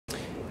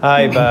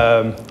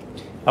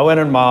I went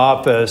in my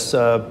office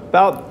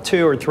about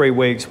 2 or 3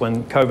 weeks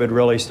when COVID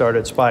really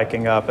started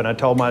spiking up, and I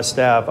told my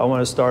staff I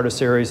want to start a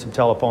series of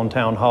telephone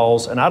town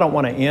halls, and I don't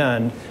want to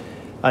end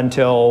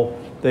until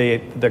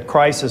the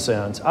crisis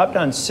ends. I've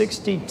done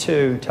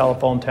 62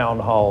 telephone town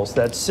halls.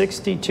 That's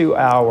 62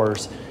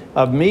 hours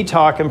of me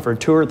talking for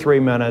 2 or 3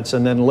 minutes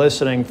and then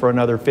listening for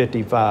another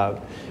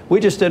 55. We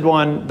just did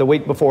one the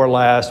week before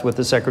last with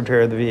the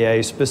Secretary of the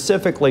VA,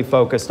 specifically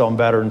focused on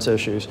veterans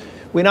issues.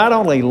 We not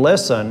only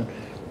listen,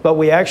 but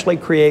we actually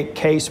create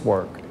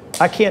casework.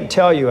 I can't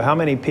tell you how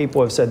many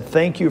people have said,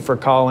 thank you for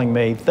calling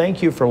me,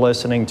 thank you for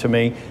listening to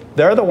me.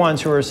 They're the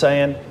ones who are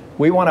saying,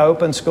 we want to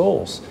open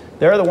schools.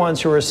 They're the ones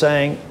who are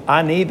saying,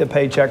 I need the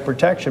Paycheck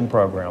Protection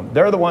Program.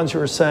 They're the ones who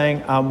are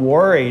saying, I'm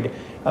worried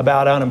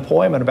about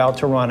unemployment about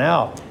to run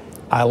out.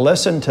 I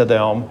listened to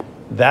them.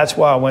 That's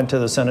why I went to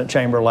the Senate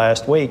chamber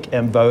last week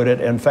and voted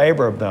in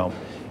favor of them.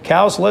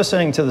 Cal's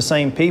listening to the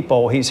same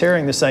people, he's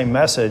hearing the same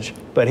message,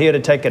 but he had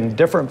to take a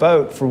different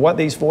vote for what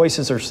these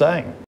voices are saying.